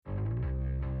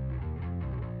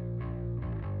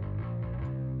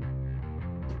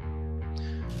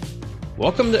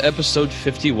Welcome to episode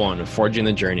 51 of Forging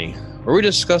the Journey, where we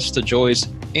discuss the joys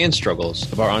and struggles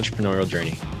of our entrepreneurial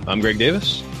journey. I'm Greg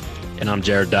Davis. And I'm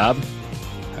Jared Dobb.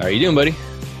 How are you doing, buddy?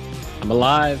 I'm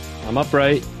alive. I'm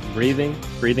upright,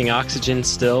 breathing oxygen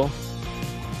still.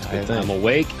 I'm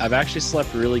awake. I've actually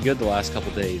slept really good the last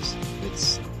couple days.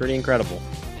 It's pretty incredible.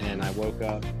 And I woke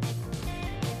up,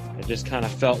 I just kind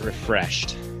of felt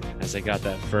refreshed as I got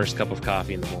that first cup of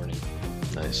coffee in the morning.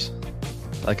 Nice.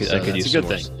 I could use a good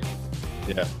thing.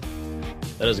 Yeah,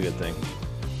 that is a good thing.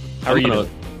 How are you doing?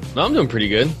 No, I'm doing pretty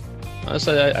good.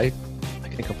 Honestly, I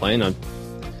can't complain. I'm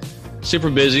super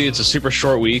busy. It's a super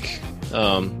short week.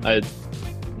 I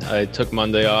took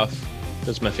Monday off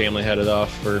because my family had it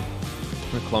off for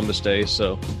Columbus Day.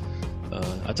 So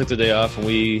I took the day off and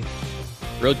we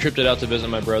road tripped it out to visit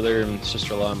my brother and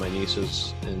sister-in-law and my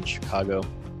nieces in Chicago.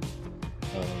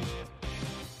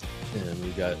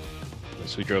 And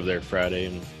we drove there Friday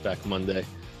and back Monday.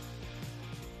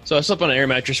 So I slept on an air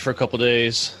mattress for a couple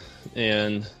days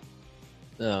and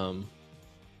didn't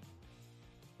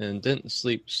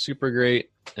sleep super great.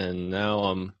 And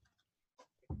now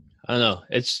I don't know.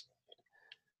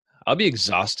 I'll be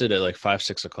exhausted at like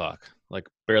 5-6 o'clock. Like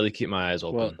barely keep my eyes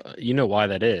open. Well, you know why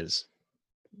that is.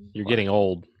 You're getting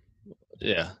old.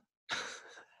 Yeah.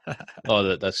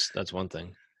 Oh, that's one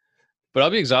thing. But I'll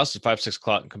be exhausted 5-6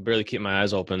 o'clock and can barely keep my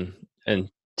eyes open.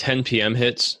 And 10 p.m.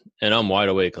 hits and I'm wide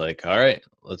awake. Like, all right,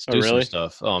 let's do some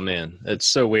stuff. Oh man, it's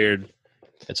so weird.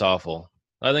 It's awful.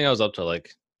 I think I was up to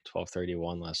like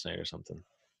 12:31 last night or something.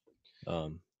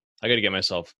 I got to get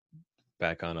myself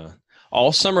back on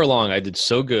all summer long. I did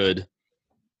so good.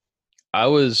 I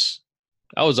was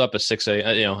up at 6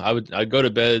 a.m. I'd go to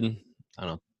bed, I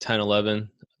don't know, 10, 11,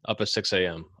 up at 6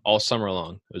 a.m. all summer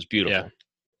long. It was beautiful. Yeah.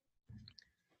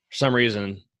 For some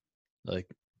reason, like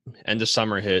end of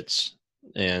summer hits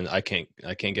and I can't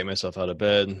get myself out of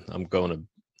bed. I'm going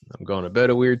to bed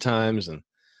at weird times and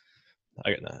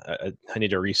I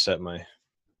need to reset my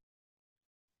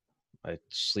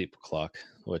sleep clock,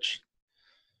 which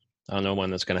I don't know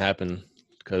when that's going to happen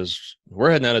because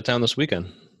we're heading out of town this weekend.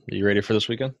 Are you ready for this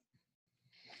weekend?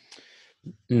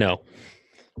 No.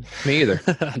 Me either.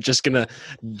 I'm just gonna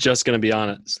be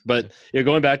honest. But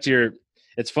going back to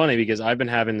it's funny because I've been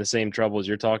having the same troubles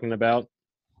you're talking about.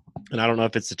 And I don't know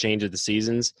if it's the change of the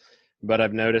seasons, but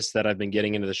I've noticed that I've been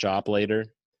getting into the shop later.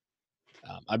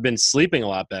 I've been sleeping a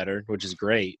lot better, which is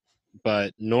great.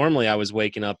 But normally I was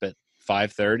waking up at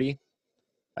 5:30.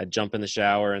 I'd jump in the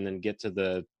shower and then get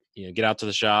out to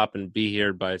the shop and be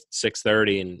here by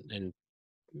 6:30 and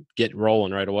get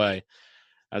rolling right away.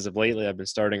 As of lately, I've been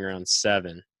starting around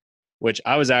 7, which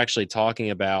I was actually talking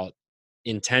about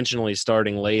intentionally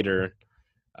starting later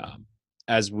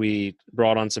as we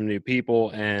brought on some new people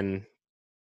and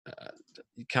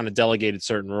kind of delegated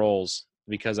certain roles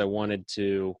because I wanted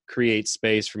to create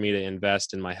space for me to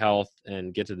invest in my health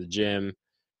and get to the gym.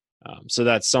 So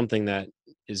that's something that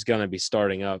is going to be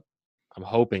starting up, I'm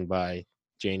hoping, by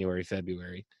January,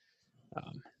 February.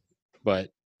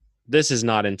 But this is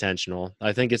not intentional.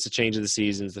 I think it's a change of the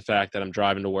seasons, the fact that I'm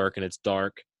driving to work and it's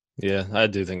dark. Yeah, I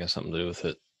do think it's something to do with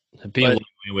it. Being when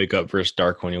you wake up versus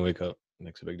dark when you wake up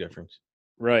makes a big difference.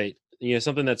 Right.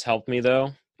 Something that's helped me,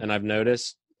 though, and I've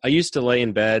noticed, I used to lay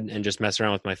in bed and just mess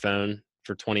around with my phone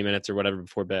for 20 minutes or whatever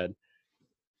before bed.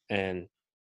 And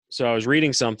so I was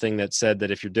reading something that said that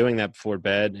if you're doing that before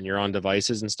bed and you're on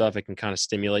devices and stuff, it can kind of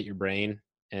stimulate your brain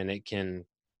and it can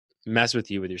mess with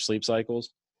you with your sleep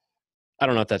cycles. I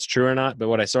don't know if that's true or not, but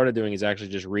what I started doing is actually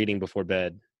just reading before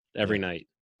bed every night.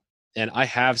 And I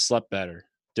have slept better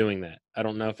doing that. I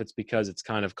don't know if it's because it's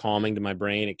kind of calming to my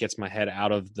brain. It gets my head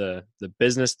out of the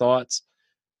business thoughts,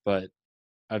 but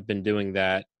I've been doing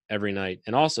that every night.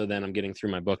 And also then I'm getting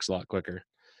through my books a lot quicker.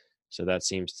 So that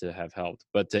seems to have helped.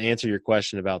 But to answer your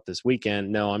question about this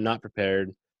weekend, no, I'm not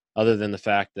prepared other than the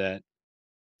fact that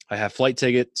I have flight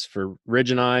tickets for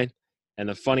Ridge and I. And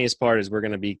the funniest part is we're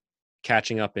going to be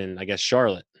catching up in, I guess,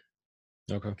 Charlotte.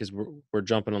 Okay. Because we're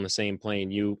jumping on the same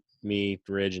plane, you, me,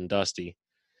 Ridge, and Dusty.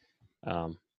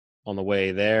 On the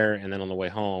way there and then on the way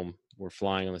home, we're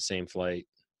flying on the same flight,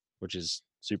 which is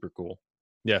super cool.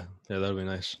 Yeah, that'll be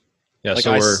nice. Yeah, like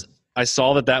so I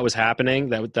saw that was happening,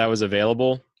 that was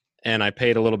available, and I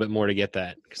paid a little bit more to get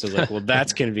that because I was like, well,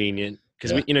 that's convenient.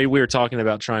 Because we were talking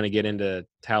about trying to get into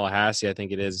Tallahassee, I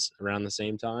think it is around the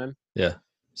same time. Yeah.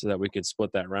 So that we could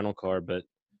split that rental car, but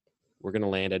we're going to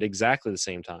land at exactly the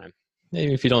same time.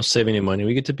 Maybe if you don't save any money,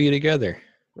 we get to be together.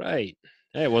 Right.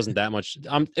 It wasn't that much.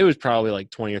 It was probably like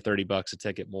 $20 or $30 a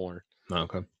ticket more.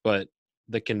 Okay. But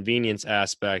the convenience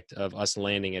aspect of us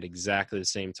landing at exactly the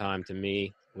same time to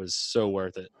me was so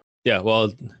worth it. Yeah.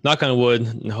 Well, knock on wood,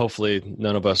 and hopefully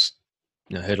none of us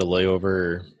hit a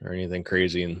layover or anything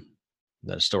crazy, and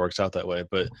that still works out that way.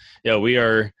 But yeah,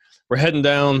 we're heading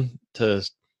down to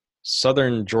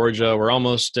southern Georgia. We're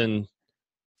almost in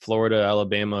Florida,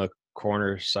 Alabama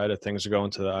corner side of things. We're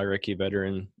going to the Iraqi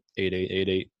veteran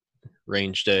 8888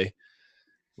 range day,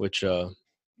 which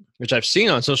I've seen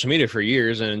on social media for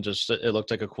years, and just it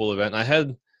looked like a cool event. I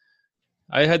had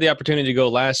the opportunity to go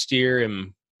last year,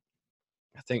 and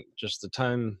I think just the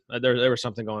time there was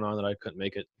something going on that I couldn't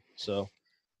make it. So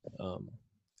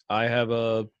I have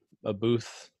a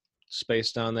booth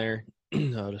space down there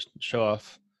to show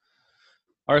off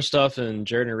our stuff, and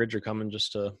Jared and Ridge are coming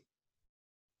just to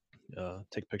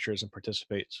take pictures and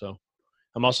participate. So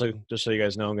I'm also, just so you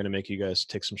guys know, I'm going to make you guys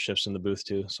take some shifts in the booth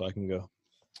too, so I can go.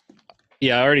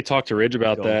 Yeah, I already talked to Ridge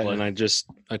about that, and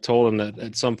I told him that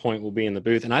at some point we'll be in the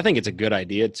booth, and I think it's a good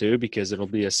idea too, because it'll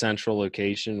be a central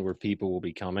location where people will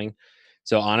be coming.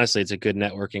 So honestly, it's a good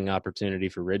networking opportunity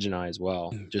for Ridge and I as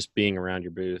well, just being around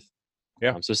your booth.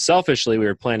 Yeah. So selfishly, we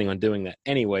were planning on doing that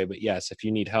anyway, but yes, if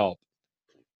you need help,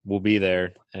 we'll be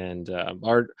there. And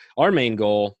our main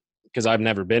goal, because I've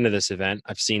never been to this event,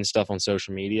 I've seen stuff on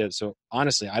social media. So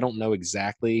honestly, I don't know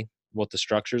exactly what the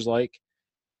structure's like.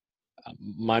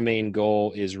 My main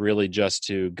goal is really just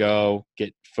to go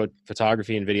get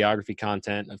photography and videography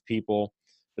content of people,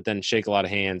 but then shake a lot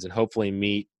of hands and hopefully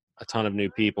meet a ton of new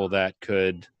people that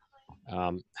could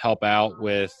help out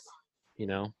with, I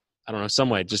don't know, some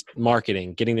way, just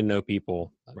marketing, getting to know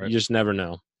people. Right. You just never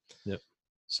know. Yep.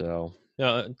 So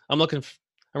yeah, I'm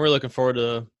really looking forward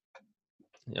to.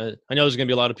 I know there's going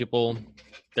to be a lot of people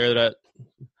there that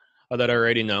I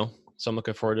already know, so I'm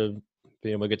looking forward to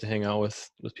being able to get to hang out with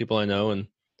people I know, and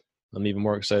I'm even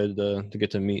more excited to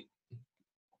get to meet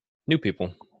new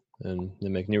people and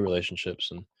make new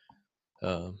relationships.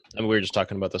 And we were just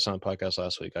talking about this on the podcast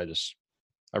last week.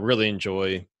 I really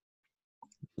enjoy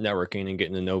networking and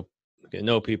getting to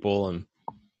know people, and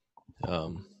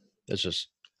that's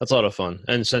a lot of fun.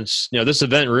 And since this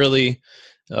event really,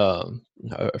 for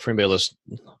anybody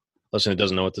listening that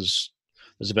doesn't know what this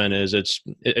event is,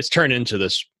 it's turned into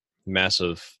this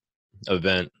massive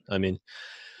event. I mean,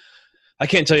 I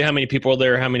can't tell you how many people are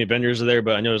there, how many vendors are there,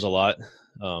 but I know there's a lot.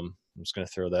 I'm just going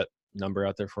to throw that number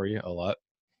out there for you, a lot.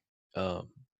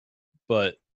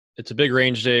 But it's a big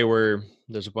range day where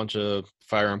there's a bunch of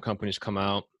firearm companies come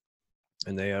out,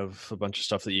 and they have a bunch of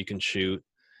stuff that you can shoot.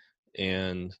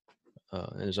 And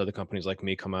there's other companies like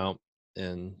me come out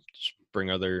and just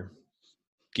bring other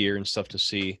gear and stuff to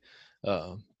see.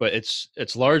 But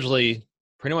it's largely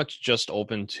pretty much just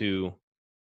open to,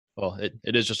 well,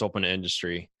 it is just open to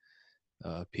industry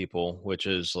people, which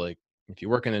is like if you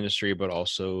work in the industry, but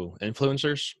also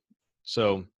influencers.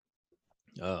 So,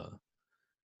 so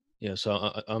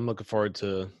I'm looking forward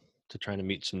to trying to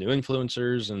meet some new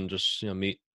influencers and just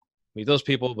meet those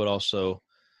people, but also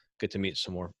get to meet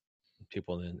some more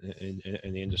people in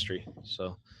the industry.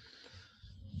 So,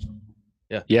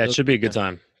 yeah, it should be a good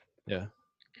time. Yeah,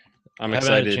 I'm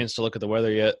excited. I haven't had a chance to look at the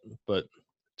weather yet, but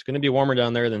it's going to be warmer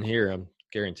down there than here. I'm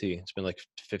guarantee. It's been like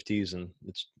 50s, and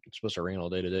it's supposed to rain all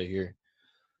day today here.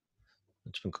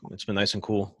 It's been nice and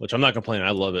cool, which I'm not complaining.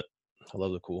 I love it. I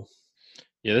love the cool.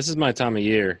 Yeah, this is my time of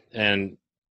year, and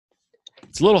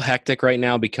it's a little hectic right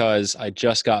now because I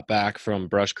just got back from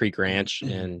Brush Creek Ranch,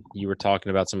 and you were talking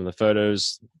about some of the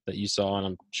photos that you saw, and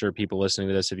I'm sure people listening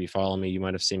to this, if you follow me, you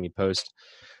might have seen me post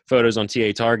photos on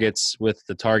TA Targets with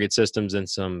the target systems and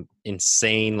some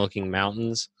insane looking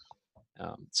mountains.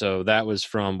 So that was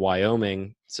from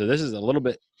Wyoming. So this is a little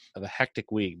bit of a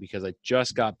hectic week because I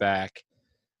just got back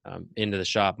into the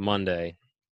shop Monday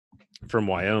from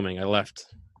Wyoming. I left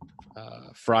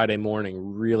Friday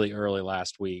morning really early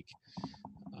last week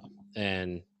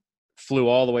and flew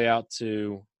all the way out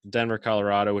to Denver,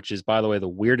 Colorado, which is, by the way, the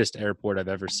weirdest airport I've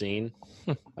ever seen.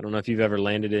 I don't know if you've ever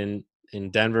landed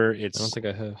in Denver. I don't think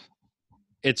I have.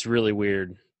 It's really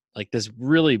weird. Like this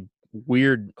really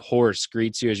weird horse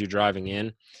greets you as you're driving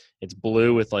in. It's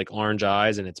blue with like orange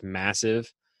eyes, and it's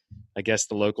massive. I guess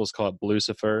the locals call it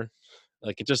Blucifer.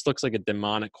 Like it just looks like a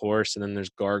demonic horse, and then there's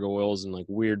gargoyles and like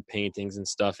weird paintings and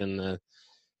stuff in the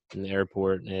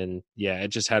airport, and yeah, it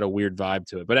just had a weird vibe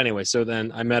to it. But anyway, so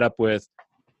then I met up with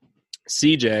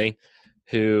CJ,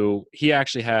 who he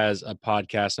actually has a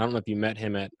podcast. I don't know if you met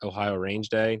him at Ohio Range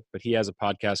Day, but he has a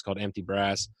podcast called Empty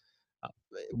Brass.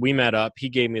 We met up. He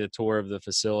gave me the tour of the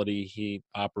facility. He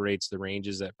operates the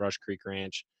ranges at Brush Creek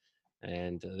Ranch,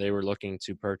 and they were looking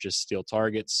to purchase steel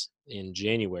targets in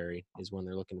January is when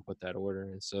they're looking to put that order.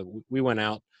 And so we went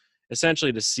out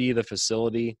essentially to see the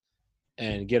facility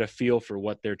and get a feel for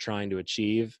what they're trying to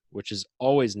achieve, which is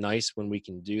always nice when we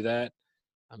can do that.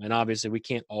 And obviously we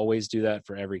can't always do that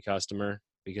for every customer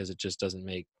because it just doesn't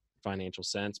make financial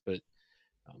sense. But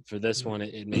for this one,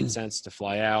 it made sense to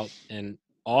fly out. And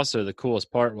also the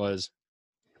coolest part was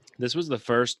this was the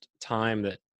first time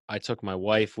that I took my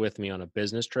wife with me on a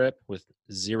business trip with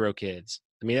 0 kids.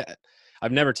 I mean,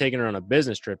 I've never taken her on a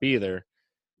business trip either,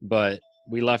 but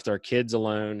we left our kids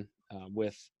alone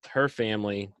with her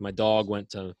family. My dog went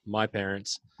to my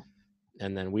parents,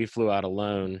 and then we flew out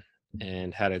alone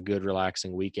and had a good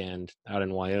relaxing weekend out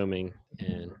in Wyoming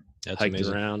and That's hiked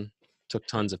amazing. around, took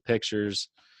tons of pictures.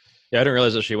 Yeah, I didn't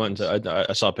realize that she went to.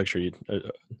 I saw a picture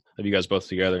of you guys both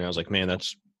together, and I was like, man,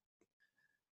 that's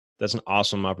an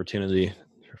awesome opportunity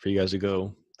for you guys to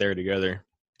go there together.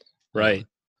 Right.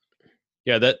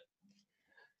 Yeah, that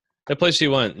place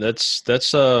you went, that's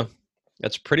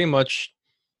pretty much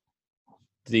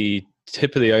the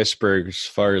tip of the iceberg as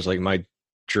far as like my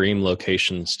dream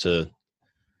locations to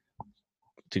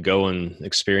go and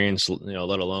experience,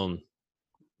 let alone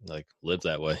like live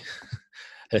that way.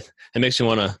 It makes you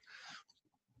want to,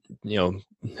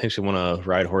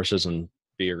 ride horses and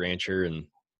be a rancher and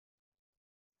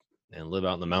live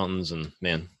out in the mountains, and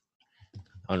man,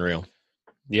 unreal.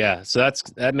 Yeah, so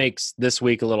that makes this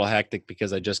week a little hectic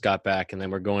because I just got back, and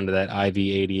then we're going to that IV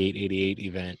 8888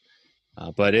 event.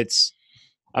 But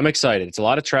I'm excited. It's a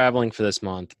lot of traveling for this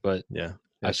month, but Yeah,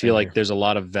 I feel like there's a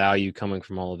lot of value coming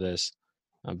from all of this.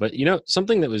 But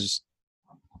something that was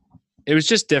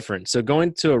just different. So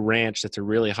going to a ranch that's a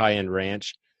really high-end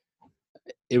ranch,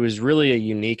 it was really a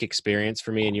unique experience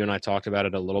for me, and you and I talked about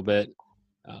it a little bit.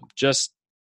 Just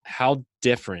how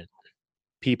different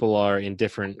people are in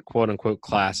different quote-unquote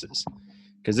classes.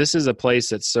 Because this is a place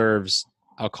that serves,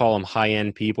 I'll call them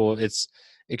high-end people. It's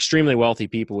extremely wealthy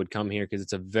people would come here because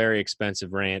it's a very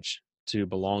expensive ranch to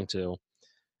belong to.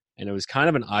 And it was kind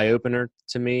of an eye-opener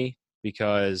to me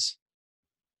because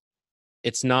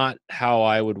it's not how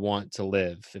I would want to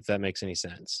live, if that makes any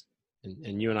sense.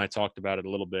 And you and I talked about it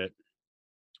a little bit,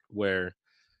 where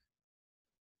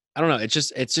I don't know,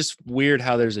 it's just weird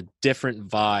how there's a different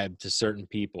vibe to certain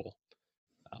people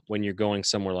when you're going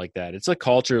somewhere like that. It's a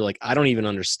culture like I don't even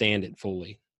understand it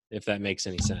fully, if that makes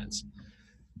any sense.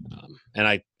 And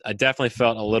I definitely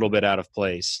felt a little bit out of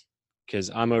place because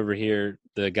I'm over here,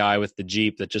 the guy with the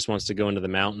Jeep that just wants to go into the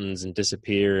mountains and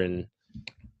disappear. And,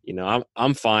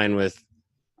 I'm fine with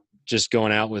just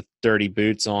going out with dirty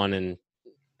boots on and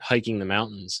hiking the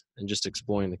mountains and just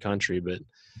exploring the country. But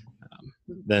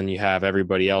then you have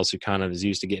everybody else who kind of is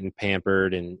used to getting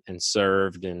pampered and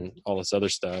served and all this other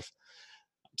stuff.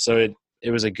 So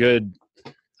it was a good,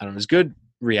 it was a good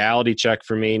reality check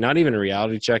for me. Not even a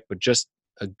reality check, but just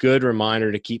a good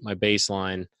reminder to keep my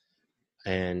baseline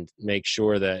and make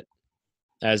sure that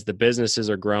as the businesses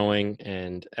are growing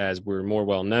and as we're more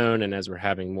well known and as we're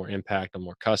having more impact on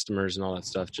more customers and all that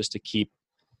stuff, just to keep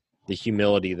the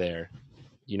humility there.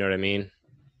 You know what I mean?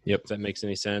 Yep. If that makes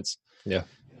any sense. Yeah.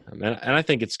 And I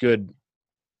think it's good.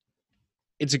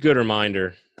 It's a good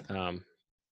reminder. And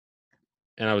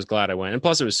I was glad I went. And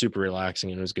plus it was super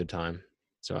relaxing and it was a good time.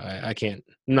 So I'm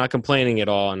not complaining at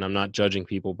all, and I'm not judging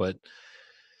people, but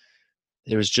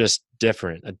it was just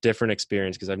a different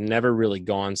experience because I've never really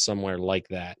gone somewhere like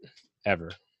that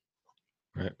ever.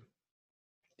 Right.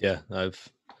 Yeah. I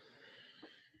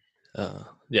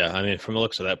mean, from the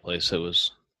looks of that place, it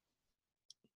was,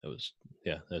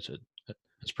 yeah, that's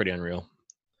pretty unreal.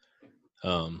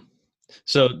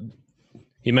 So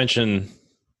you mentioned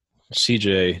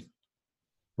CJ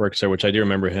works there, which I do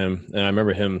remember him. And I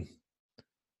remember him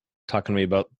talking to me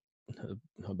about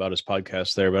his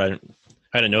podcast there, but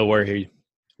I didn't know where he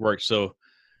worked. So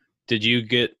did you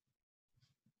get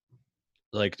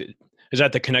is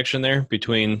that the connection there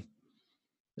between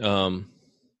CJ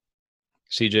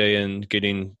and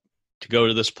getting to go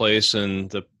to this place and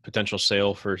the potential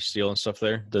sale for steel and stuff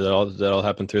there? Did that all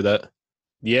happen through that?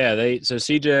 Yeah, so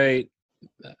CJ,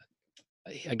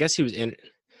 I guess he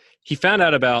found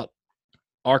out about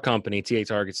our company, TA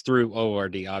Targets, through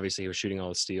ORD. Obviously, he was shooting all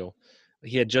the steel.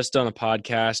 He had just done a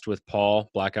podcast with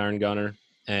Paul, Black Iron Gunner,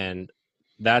 and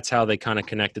that's how they kind of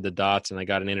connected the dots, and I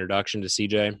got an introduction to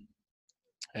CJ.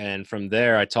 And from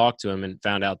there, I talked to him and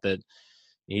found out that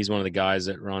he's one of the guys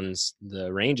that runs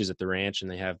the ranges at the ranch,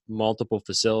 and they have multiple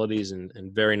facilities and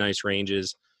very nice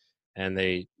ranges, and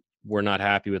they were not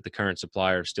happy with the current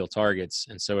supplier of steel targets.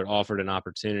 And so it offered an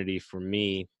opportunity for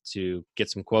me to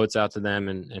get some quotes out to them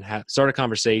and start a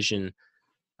conversation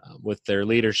with their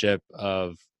leadership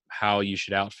of how you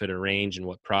should outfit a range and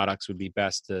what products would be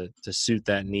best to suit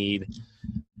that need.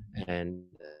 And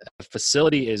a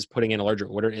facility is putting in a larger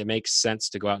order. It makes sense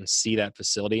to go out and see that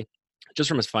facility. Just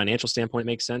from a financial standpoint, it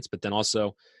makes sense. But then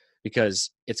also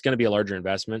because it's going to be a larger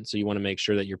investment. So you want to make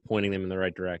sure that you're pointing them in the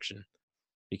right direction.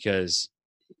 Because,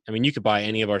 I mean, you could buy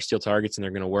any of our steel targets and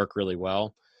they're going to work really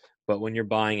well. But when you're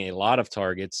buying a lot of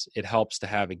targets, it helps to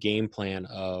have a game plan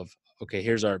of, okay,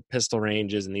 here's our pistol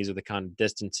ranges and these are the kind of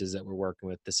distances that we're working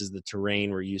with. This is the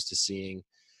terrain we're used to seeing.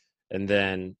 And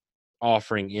then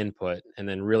offering input and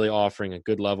then really offering a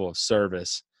good level of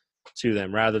service to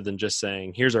them rather than just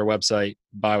saying, here's our website,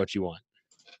 buy what you want.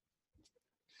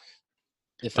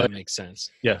 If that makes sense.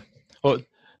 Yeah. Well,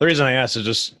 the reason I asked is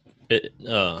just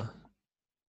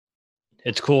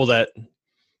it's cool that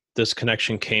this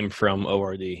connection came from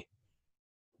ORD.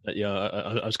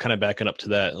 I was kind of backing up to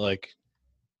that. Like,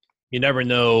 you never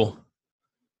know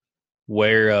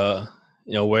where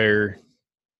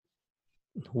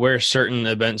where certain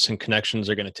events and connections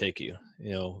are going to take you.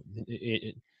 You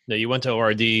went to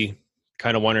ORD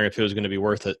kind of wondering if it was going to be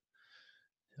worth it.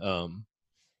 And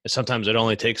sometimes it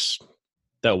only takes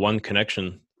that one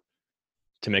connection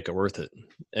to make it worth it.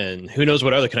 And who knows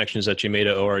what other connections that you made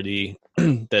at ORD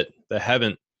that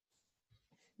haven't,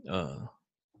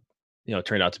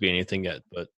 turned out to be anything yet,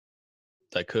 but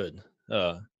that could.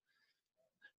 I've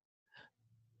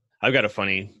got a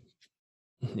funny,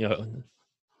 kind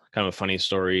of a funny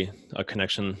story, a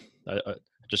connection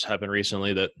just happened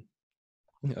recently that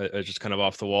I just kind of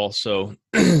off the wall. So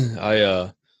me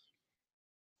and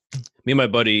my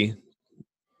buddy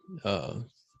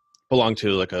belong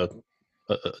to like a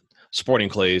sporting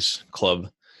clays club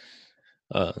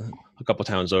a couple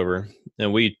towns over,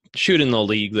 and we shoot in the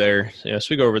league there. So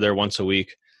we go over there once a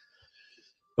week.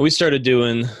 And we started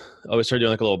doing like a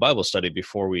little Bible study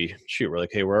before we shoot. We're like,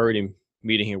 hey, we're already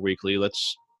meeting here weekly.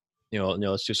 Let's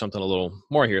let's do something a little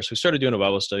more here. So we started doing a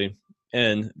Bible study,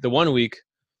 and the one week,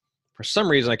 for some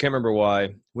reason, I can't remember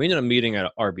why, we ended up meeting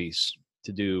at Arby's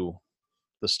to do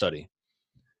the study.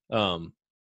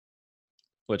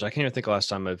 Which I can't even think the last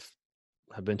time I've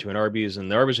been to an Arby's, and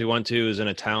the Arby's we went to is in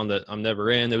a town that I'm never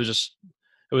in. It was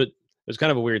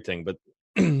kind of a weird thing, but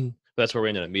that's where we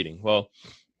ended up meeting. Well,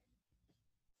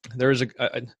 there was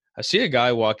I see a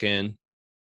guy walk in,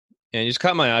 and he just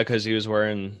caught my eye because he was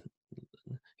wearing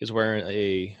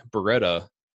a Beretta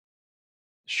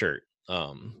shirt.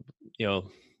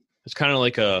 It's kind of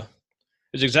like it's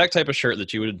the exact type of shirt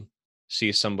that you would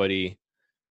see somebody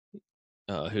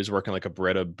who's working like a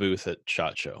Beretta booth at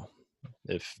SHOT Show.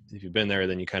 If you've been there,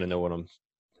 then you kind of know what I'm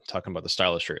talking about, the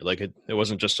style of shirt. Like it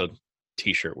wasn't just a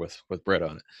t-shirt with Beretta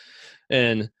on it.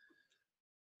 And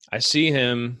I see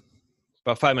him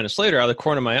about 5 minutes later, out of the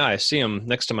corner of my eye, I see him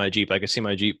next to my Jeep. I can see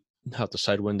my Jeep out the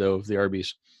side window of the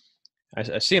Arby's.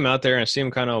 I see him out there, and I see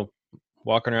him kind of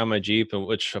walking around my Jeep,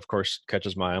 which of course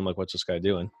catches my eye. I'm like, what's this guy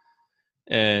doing?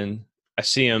 And I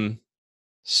see him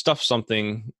stuff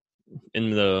something in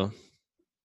the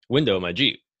window of my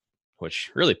Jeep,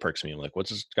 which really perks me. I'm like, what's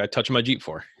this guy touching my Jeep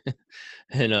for?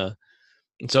 and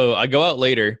so I go out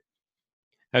later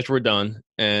after we're done,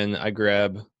 and I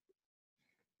grab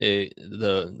there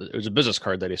was a business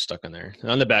card that he stuck in there.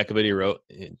 And on the back of it, he wrote,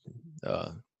 he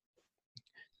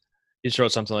just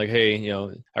wrote something like, hey,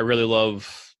 I really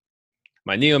love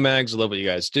my Neomags. I love what you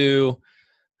guys do.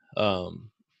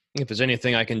 If there's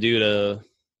anything I can do to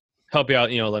help you out,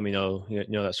 let me know,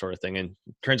 that sort of thing. And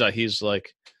turns out he's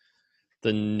like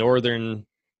the northern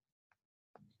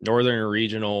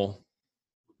regional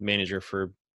manager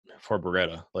for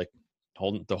Beretta, like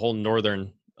the whole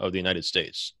northern of the United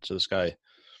States. So this guy,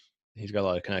 he's got a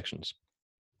lot of connections.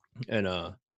 And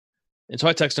so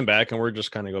I text him back, and we're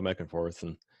just kind of go back and forth.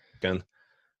 And again,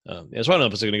 so I don't know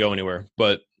if it's going to go anywhere,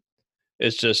 but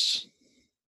it's just,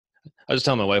 I was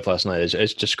telling my wife last night,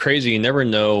 it's just crazy. You never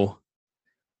know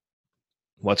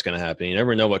what's going to happen. You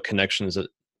never know what connections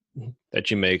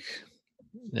that you make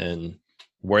and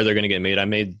where they're going to get made. I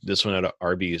made this one at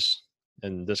Arby's,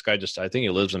 and this guy I think he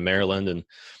lives in Maryland, and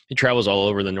he travels all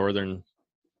over the northern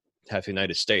half of the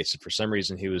United States. For some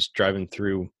reason, he was driving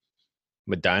through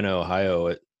Medina,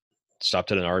 Ohio,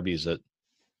 stopped at an Arby's at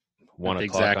 1 o'clock.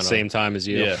 Exact same time as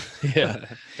you. Yeah.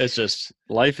 It's just,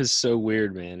 life is so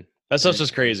weird, man. That stuff's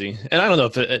just crazy. And I don't know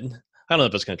if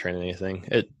it's going to turn into anything.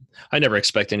 I never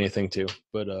expect anything to,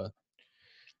 but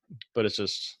it's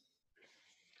just,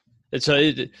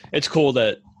 it's cool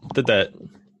that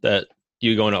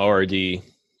you going to ORD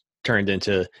turned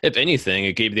into, if anything,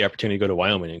 it gave you the opportunity to go to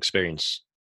Wyoming and experience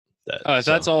that. If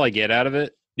that's all I get out of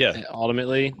it, yeah.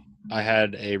 Ultimately, I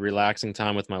had a relaxing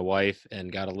time with my wife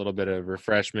and got a little bit of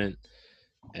refreshment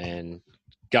and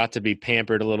got to be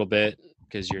pampered a little bit,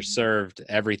 because you're served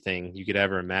everything you could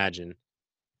ever imagine.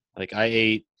 Like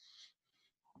I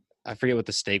forget what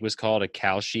the steak was called, a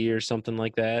Kalshi or something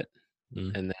like that.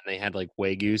 And then they had like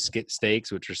Wagyu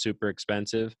steaks, which are super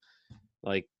expensive.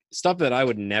 like stuff that I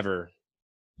would never,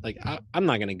 like, I'm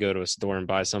not going to go to a store and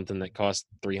buy something that costs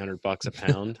 $300 a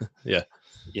pound. Yeah.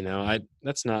 You know,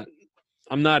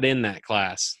 I'm not in that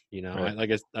class. You know,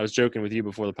 Right. I was joking with you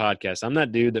before the podcast. I'm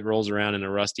that dude that rolls around in a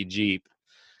rusty Jeep.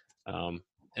 And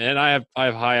I have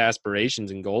high aspirations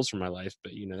and goals for my life,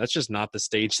 but you know, that's just not the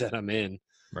stage that I'm in.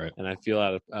 Right. And I feel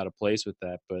out of place with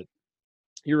that. But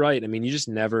you're right. I mean, you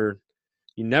never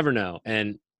know.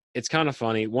 And it's kind of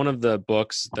funny. One of the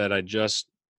books that I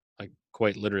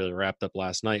quite literally wrapped up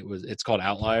last night it's called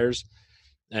Outliers.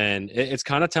 And it's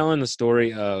kind of telling the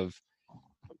story of,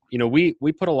 you know, we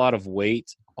put a lot of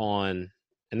weight on,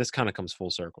 and this kind of comes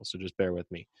full circle, so just bear with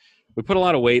me. We put a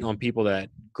lot of weight on people that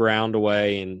ground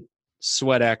away and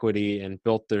sweat equity and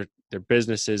built their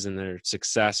businesses and their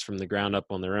success from the ground up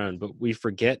on their own, but we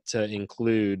forget to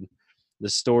include the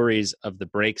stories of the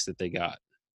breaks that they got.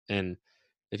 And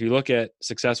if you look at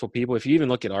successful people, if you even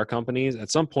look at our companies,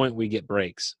 at some point we get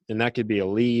breaks, and that could be a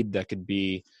lead, that could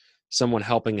be someone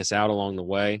helping us out along the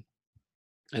way.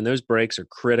 And those breaks are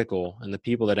critical. And the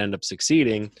people that end up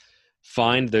succeeding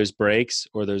find those breaks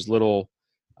or those little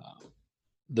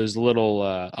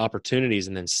opportunities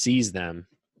and then seize them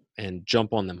and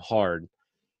jump on them hard.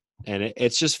 And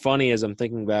it's just funny as I'm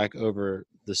thinking back over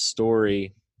the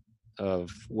story of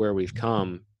where we've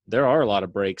come. There are a lot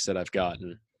of breaks that I've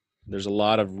gotten. There's a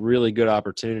lot of really good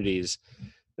opportunities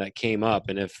that came up.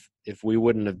 And if we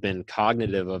wouldn't have been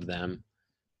cognitive of them,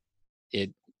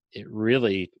 it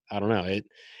really, I don't know,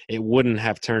 it wouldn't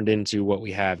have turned into what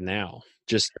we have now.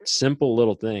 Just simple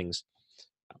little things.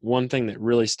 One thing that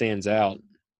really stands out,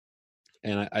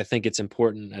 and I think it's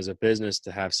important as a business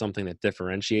to have something that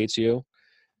differentiates you.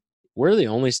 We're the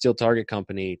only steel target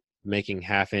company making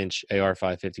 1/2-inch AR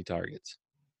 550 targets.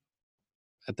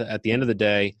 At the end of the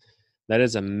day, that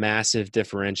is a massive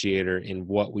differentiator in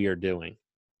what we are doing.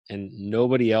 And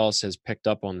nobody else has picked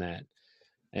up on that.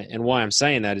 And why I'm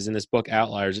saying that is in this book,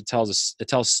 Outliers, it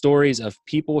tells stories of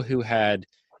people who had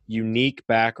unique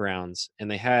backgrounds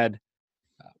and they had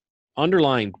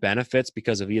underlying benefits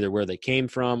because of either where they came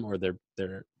from or their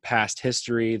past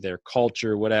history, their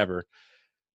culture, whatever.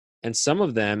 And some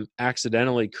of them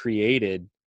accidentally created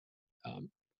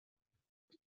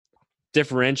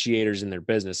differentiators in their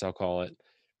business, I'll call it,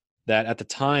 that at the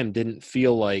time didn't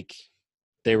feel like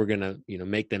they were going to, you know,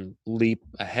 make them leap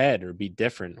ahead or be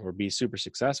different or be super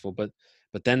successful. But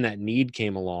then that need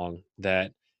came along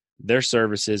that their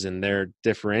services and their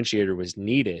differentiator was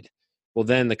needed. Well,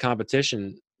 then the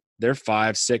competition, they're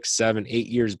 5, 6, 7, 8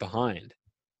 years behind.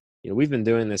 You know, we've been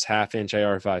doing this 1/2-inch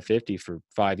AR 550 for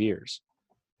 5 years.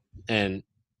 And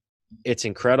it's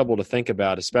incredible to think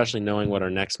about, especially knowing what our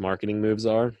next marketing moves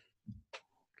are,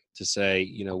 to say,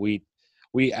 you know, we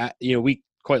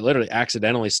quite literally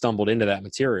accidentally stumbled into that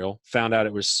material, found out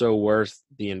it was so worth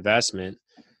the investment,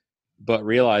 but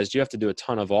realized you have to do a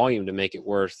ton of volume to make it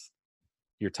worth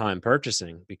your time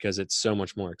purchasing because it's so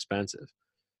much more expensive.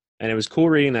 And it was cool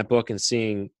reading that book and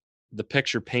seeing the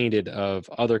picture painted of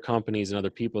other companies and other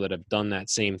people that have done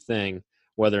that same thing,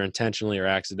 whether intentionally or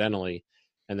accidentally,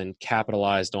 and then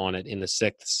capitalized on it in the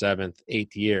 6th, 7th,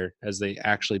 8th year as they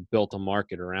actually built a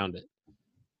market around it.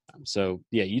 So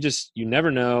yeah, you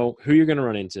never know who you're going to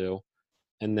run into.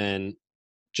 And then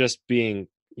just being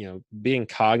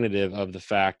cognitive of the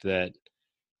fact that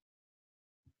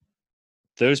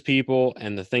those people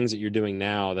and the things that you're doing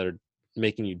now that are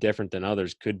making you different than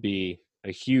others could be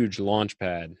a huge launch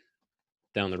pad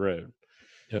down the road.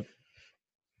 Yep.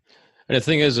 And the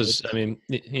thing is, I mean,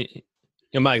 you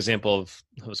know, my example of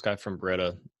this guy from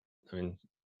Beretta, I mean,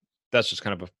 that's just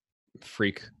kind of a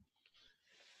freak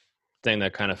thing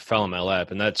that kind of fell in my lap.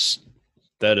 And that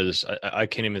is, I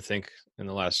can't even think in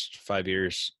the last 5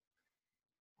 years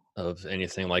of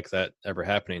anything like that ever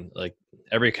happening. Like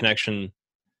every connection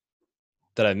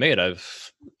that I've made,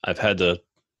 I've had to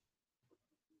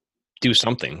do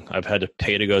something. I've had to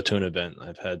pay to go to an event.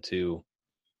 I've had to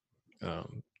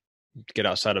get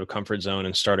outside of a comfort zone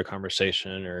and start a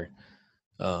conversation, or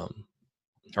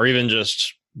even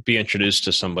just be introduced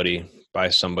to somebody by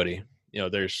somebody. You know,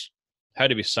 there's had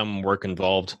to be some work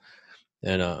involved,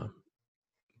 and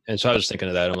so I was thinking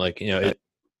of that. I'm like, you know,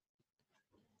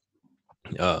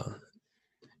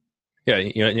 yeah,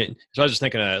 you know. So I was just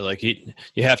thinking of that, like you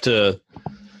have to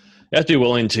be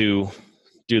willing to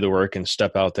do the work and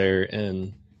step out there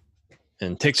and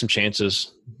take some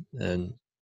chances, and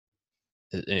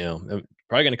you know, it's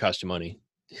probably going to cost you money,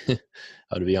 to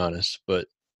be honest. But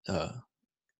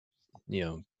you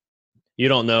know, you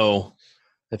don't know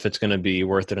if it's going to be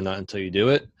worth it or not until you do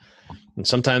it. And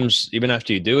sometimes even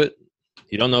after you do it,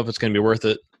 you don't know if it's going to be worth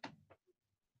it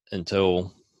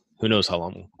until who knows how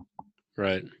long.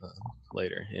 Right.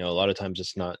 later. A lot of times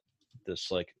it's not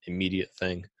this like immediate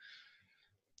thing.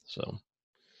 So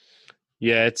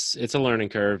Yeah, it's a learning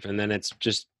curve, and then it's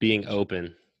just being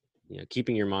open,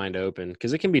 keeping your mind open,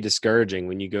 because it can be discouraging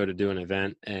when you go to do an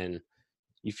event and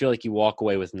you feel like you walk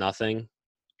away with nothing,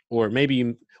 or maybe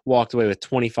you walked away with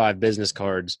 25 business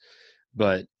cards,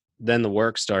 but then the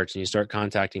work starts and you start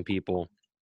contacting people.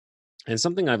 And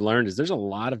something I've learned is there's a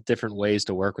lot of different ways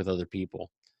to work with other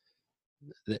people.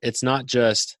 It's not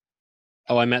just,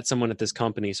 oh, I met someone at this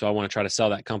company, so I want to try to sell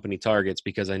that company targets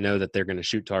because I know that they're going to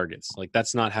shoot targets. Like,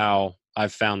 that's not how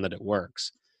I've found that it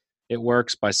works. It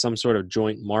works by some sort of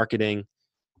joint marketing.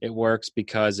 It works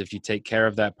because if you take care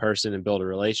of that person and build a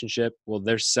relationship, well,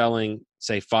 they're selling,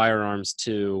 say, firearms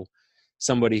to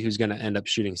somebody who's going to end up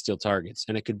shooting steel targets.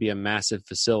 And it could be a massive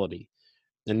facility.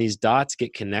 And these dots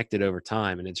get connected over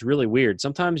time. And it's really weird.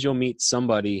 Sometimes you'll meet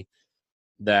somebody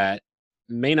that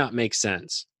may not make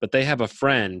sense, but they have a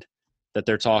friend that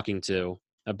they're talking to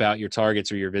about your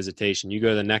targets or your visitation. You go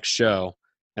to the next show,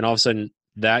 and all of a sudden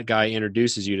that guy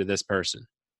introduces you to this person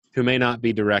who may not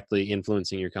be directly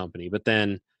influencing your company, but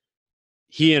then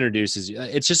he introduces you.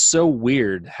 It's just so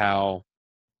weird how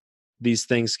these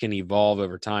things can evolve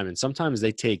over time. And sometimes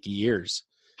they take years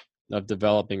of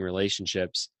developing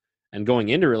relationships and going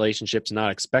into relationships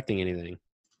not expecting anything.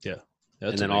 yeah, and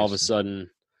that's then amazing.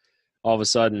 all of a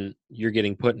sudden you're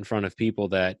getting put in front of people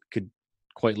that could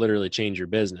quite literally change your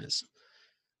business.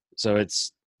 So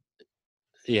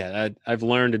I've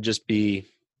learned to just be,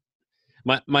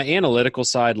 my analytical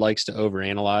side likes to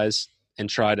overanalyze and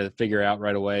try to figure out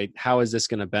right away, how is this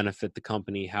going to benefit the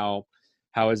company? How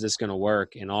is this going to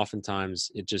work? And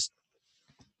oftentimes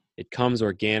it comes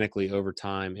organically over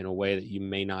time in a way that you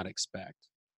may not expect.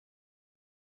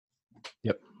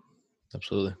 Yep,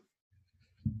 absolutely.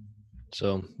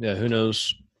 So yeah, who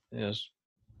knows? Yes.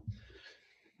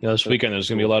 This weekend there's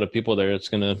gonna be a lot of people there. It's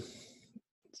gonna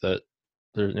that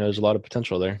there's a lot of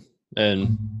potential there.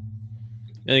 And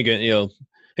again,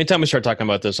 anytime we start talking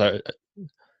about this, I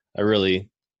really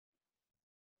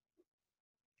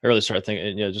start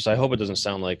thinking, just I hope it doesn't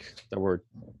sound like that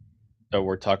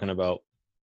we're talking about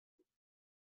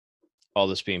all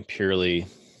this being purely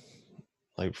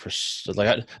like for like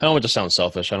I don't want it to sound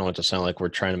selfish. I don't want it to sound like we're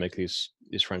trying to make these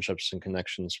friendships and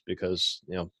connections because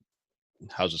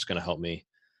how's this going to help me?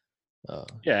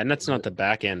 And that's not the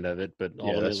back end of it, but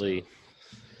Yeah,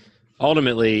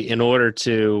 ultimately, in order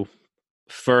to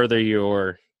further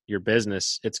your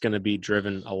business, it's going to be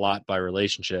driven a lot by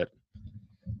relationship.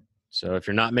 So if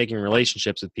you're not making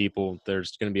relationships with people,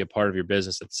 there's going to be a part of your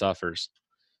business that suffers.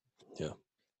 Yeah.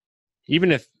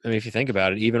 Even if you think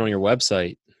about it, even on your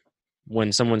website,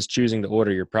 when someone's choosing to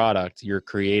order your product, you're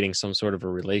creating some sort of a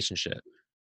relationship.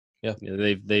 Yeah.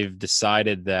 They've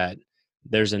decided that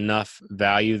there's enough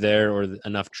value there or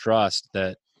enough trust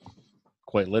that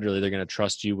quite literally they're going to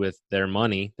trust you with their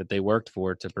money that they worked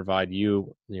for to provide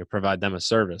provide them a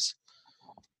service.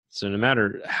 So no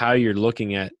matter how you're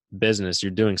looking at business,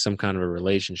 you're doing some kind of a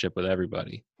relationship with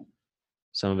everybody.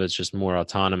 Some of it's just more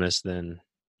autonomous than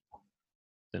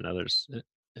others.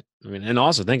 I mean, and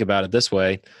also think about it this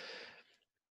way.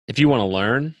 If you want to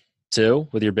learn too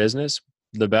with your business,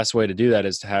 the best way to do that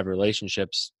is to have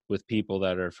relationships with people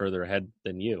that are further ahead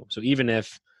than you. So even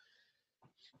if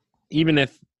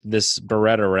this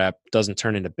Beretta rep doesn't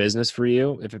turn into business for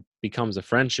you, if it becomes a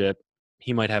friendship,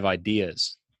 he might have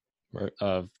ideas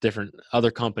of different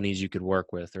other companies you could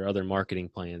work with or other marketing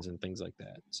plans and things like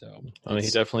that. So I mean, he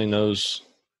definitely knows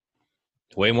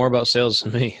way more about sales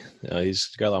than me.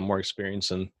 He's got a lot more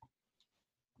experience in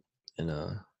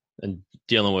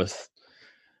dealing with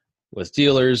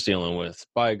dealers, dealing with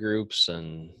buy groups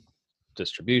and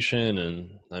distribution,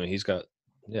 and I mean, he's got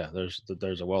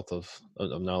there's a wealth of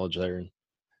knowledge there.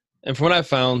 And from what I've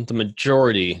found, the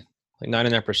majority, like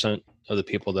 99% of the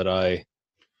people that I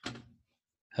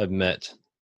have met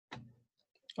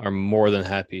are more than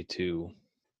happy to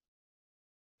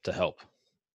help.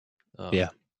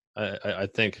 I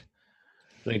think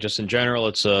just in general,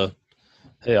 it's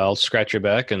hey, I'll scratch your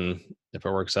back, and if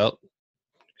it works out,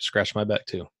 scratch my back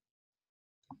too.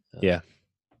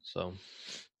 So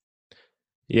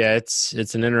it's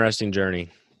an interesting journey,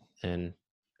 and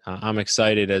I'm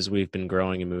excited as we've been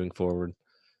growing and moving forward.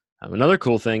 Another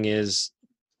cool thing is,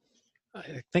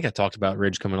 I think I talked about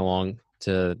Ridge coming along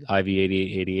to IV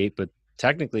 8888, but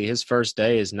technically his first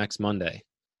day is next Monday.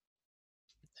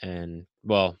 And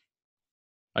well,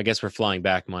 I guess we're flying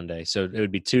back Monday. So it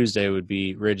would be Tuesday would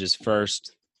be Ridge's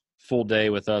first full day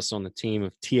with us on the team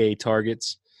of TA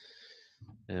targets.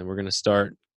 And we're going to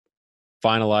start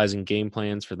finalizing game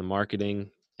plans for the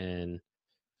marketing. And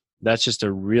that's just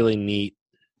a really neat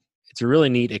it's a really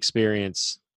neat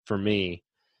experience for me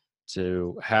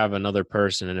to have another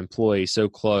person, an employee so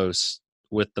close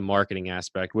with the marketing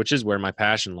aspect, which is where my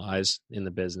passion lies in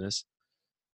the business.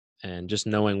 And just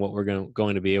knowing what we're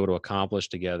going to be able to accomplish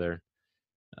together,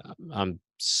 I'm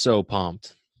so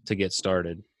pumped to get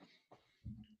started.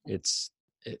 It's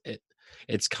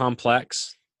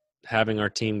complex having our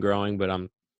team growing, but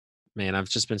I've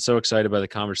just been so excited by the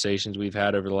conversations we've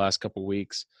had over the last couple of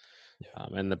weeks,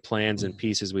 and the plans and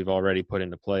pieces we've already put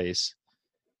into place.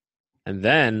 And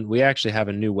then we actually have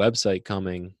a new website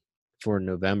coming for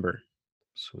November.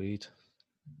 Sweet.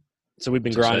 So we've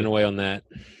been grinding away on that.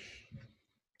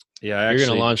 Yeah, you're going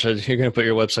to launch it. You're going to put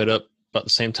your website up about the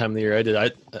same time of the year I did. I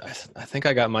think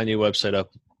I got my new website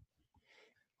up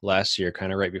last year,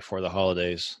 kind of right before the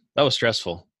holidays. That was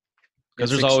stressful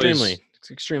because it's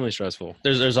extremely stressful.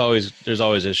 There's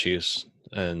always issues,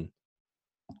 and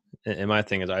my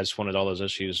thing is I just wanted all those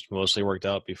issues mostly worked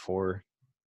out before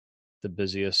the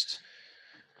busiest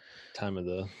time of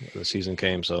the season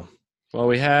came. So, well,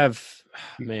 we have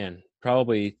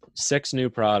probably 6 new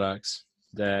products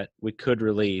that we could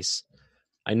release.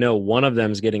 I know one of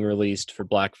them is getting released for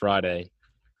Black Friday,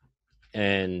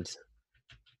 and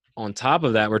on top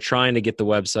of that, we're trying to get the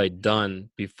website done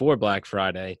before Black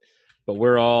Friday, but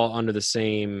we're all under the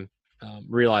same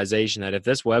realization that if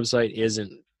this website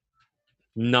isn't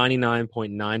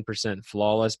 99.9%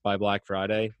 flawless by Black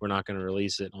Friday, we're not going to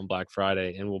release it on Black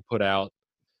Friday, and we'll put out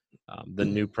the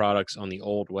new products on the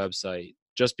old website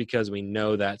just because we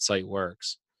know that site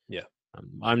works. Yeah.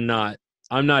 I'm not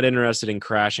interested in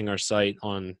crashing our site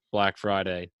on Black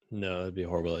Friday. No, that'd be a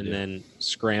horrible idea. And then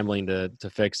scrambling to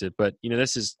fix it. But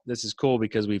this is cool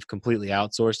because we've completely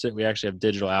outsourced it. We actually have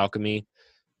Digital Alchemy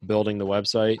building the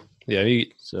website. Yeah,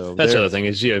 so that's the other thing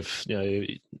is you have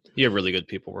really good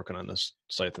people working on this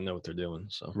site that know what they're doing.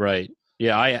 So right,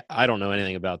 yeah, I don't know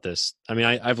anything about this. I mean,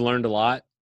 I've learned a lot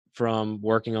from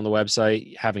working on the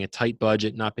website, having a tight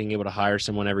budget, not being able to hire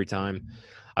someone every time.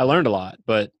 I learned a lot,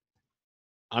 but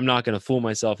I'm not going to fool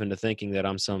myself into thinking that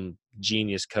I'm some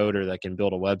genius coder that can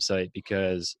build a website,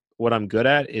 because what I'm good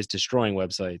at is destroying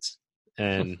websites,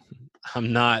 and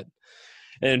I'm not.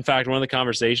 In fact, one of the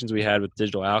conversations we had with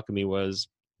Digital Alchemy was,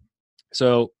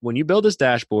 so when you build this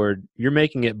dashboard, you're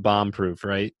making it bomb proof,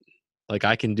 right? Like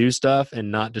I can do stuff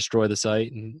and not destroy the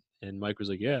site. And Mike was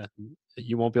like, yeah,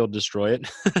 you won't be able to destroy it.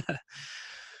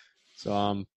 So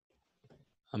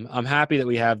I'm happy that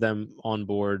we have them on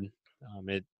board.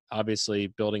 It obviously,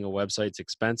 building a website's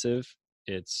expensive.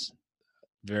 It's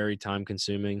very time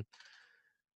consuming.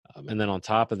 And then on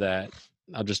top of that,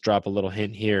 I'll just drop a little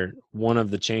hint here. One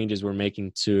of the changes we're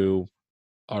making to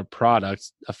our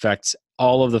product affects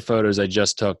all of the photos I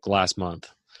just took last month.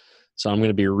 So I'm going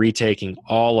to be retaking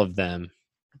all of them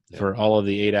for all of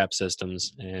the ADAP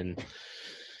systems. And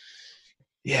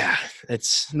yeah,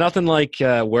 it's nothing like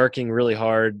working really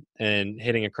hard and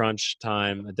hitting a crunch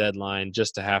time, a deadline,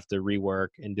 just to have to rework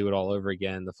and do it all over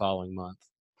again the following month.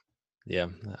 Yeah,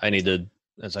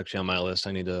 that's actually on my list.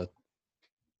 I need to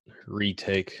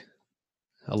retake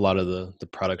a lot of the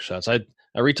product shots. I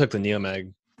retook the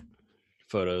Neomag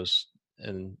photos,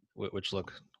 and which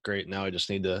look great. Now I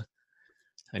need to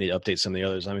update some of the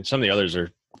others. I mean, some of the others are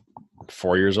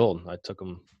 4 years old. I took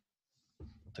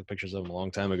pictures of them a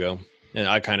long time ago, and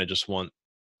I kind of just want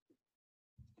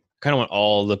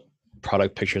all the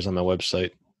product pictures on my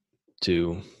website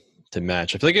to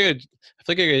match. I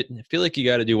feel like you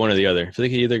got to do one or the other. I feel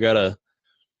like you either got to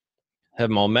have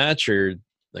them all match, or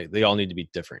like they all need to be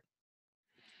different,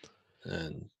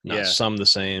 and not some the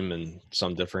same and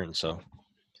some different. So,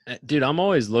 dude, I'm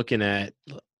always looking at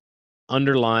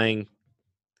underlying,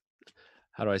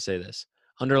 how do I say this?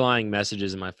 Underlying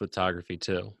messages in my photography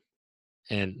too.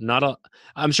 And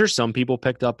I'm sure some people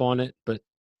picked up on it, but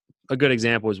a good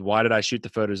example is, why did I shoot the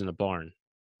photos in a barn?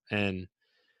 And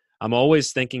I'm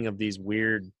always thinking of these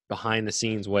weird behind the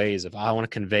scenes ways of, I want to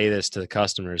convey this to the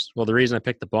customers. Well, the reason I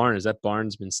picked the barn is that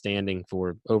barn's been standing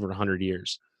for over 100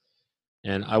 years.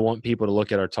 And I want people to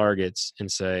look at our targets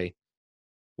and say,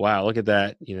 wow, look at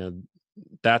that.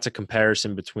 That's a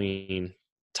comparison between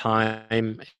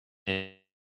time and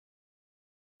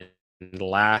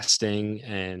lasting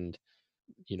and,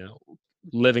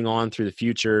 living on through the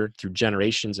future, through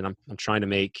generations. And I'm trying to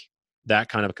make that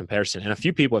kind of a comparison. And a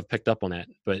few people have picked up on that,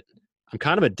 but I'm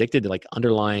kind of addicted to like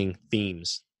underlying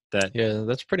themes that. Yeah,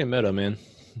 that's pretty meta, man.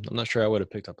 I'm not sure I would have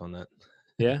picked up on that.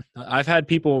 Yeah. I've had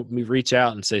people reach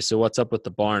out and say, so what's up with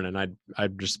the barn? And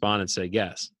I'd respond and say,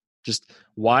 yes. Just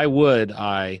why would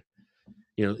I,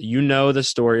 the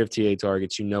story of TA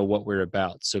Targets, what we're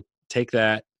about. So take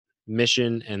that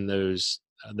mission and those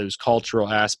cultural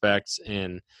aspects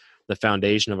and the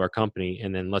foundation of our company.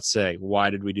 And then let's say, why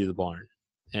did we do the barn?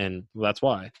 And well, that's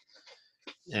why.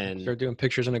 And Start doing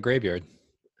pictures in a graveyard.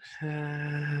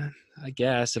 I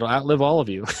guess it'll outlive all of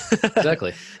you.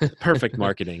 Exactly. Perfect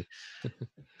marketing.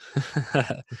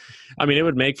 I mean, it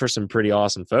would make for some pretty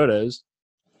awesome photos.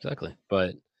 Exactly.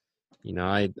 But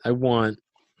I want,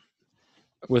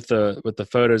 with the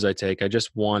photos I take, I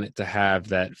just want it to have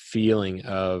that feeling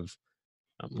of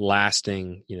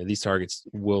lasting. These targets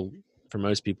will, for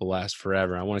most people, last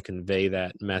forever. I want to convey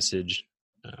that message,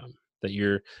 that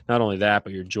you're not only that,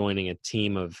 but you're joining a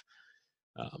team of,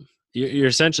 you're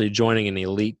essentially joining an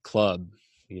elite club,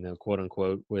 quote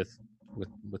unquote, with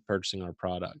purchasing our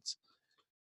products.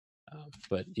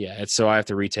 But yeah, so I have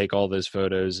to retake all those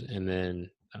photos, and then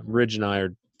Ridge and I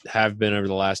have been over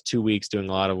the last 2 weeks doing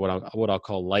a lot of what I'll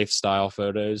call lifestyle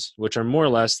photos, which are more or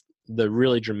less the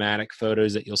really dramatic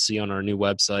photos that you'll see on our new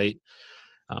website,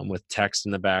 with text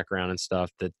in the background and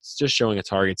stuff that's just showing a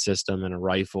target system and a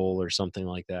rifle or something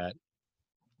like that.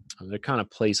 They're kind of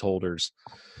placeholders,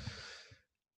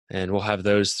 and we'll have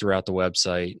those throughout the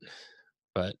website.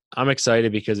 But I'm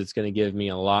excited because it's going to give me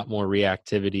a lot more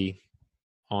reactivity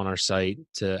on our site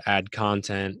to add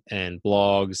content and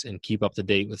blogs and keep up to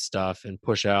date with stuff and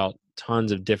push out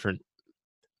tons of different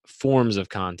forms of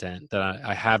content that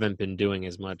I haven't been doing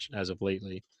as much as of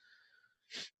lately.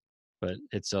 But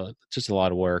it's just a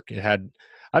lot of work.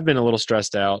 I've been a little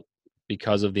stressed out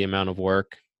because of the amount of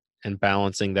work and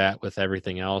balancing that with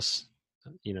everything else,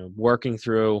 working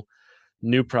through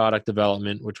new product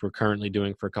development, which we're currently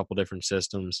doing for a couple different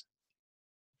systems,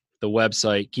 the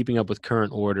website, keeping up with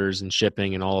current orders and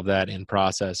shipping and all of that in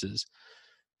processes.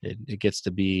 It gets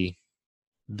to be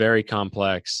very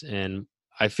complex. And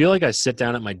I feel like I sit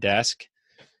down at my desk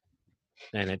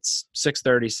and it's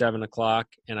 6:30, 7 o'clock,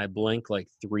 and I blink like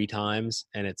 3 times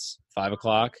and it's 5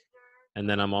 o'clock, and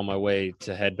then I'm on my way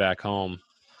to head back home.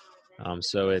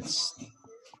 So it's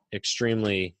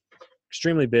extremely,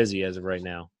 extremely busy as of right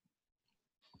now.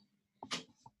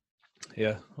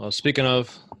 Yeah. Well, speaking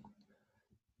of,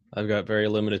 I've got very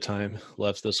limited time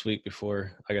left this week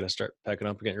before I got to start packing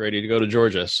up and getting ready to go to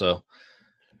Georgia. So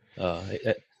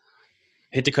I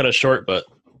hate to cut it short, but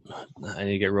I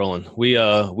need to get rolling.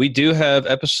 We do have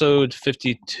episode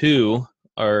 52,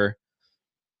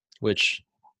 which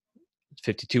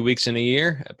 52 weeks in a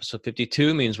year. Episode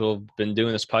 52 means we've been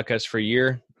doing this podcast for a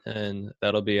year, and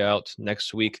that'll be out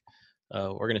next week.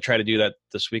 We're going to try to do that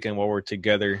this weekend while we're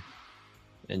together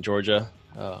in Georgia.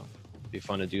 It'd be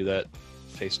fun to do that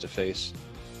face to face.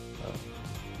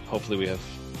 Hopefully we can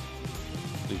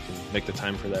make the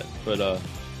time for that. But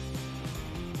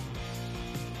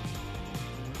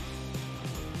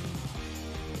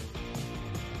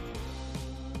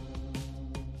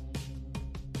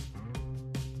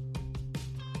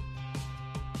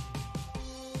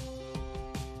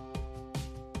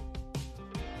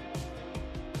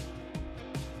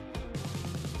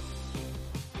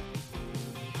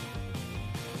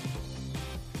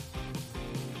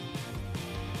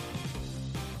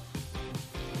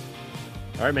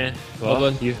All right, man.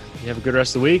 Well, you have a good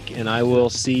rest of the week, and I will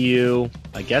see you,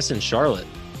 I guess, in Charlotte.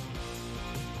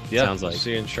 Yeah, sounds like.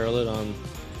 See you in Charlotte on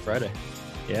Friday.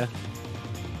 Yeah.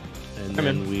 And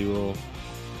then we'll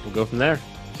go from there.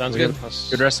 Sounds good.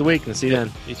 Good rest of the week, and see you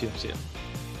then. You too. See you.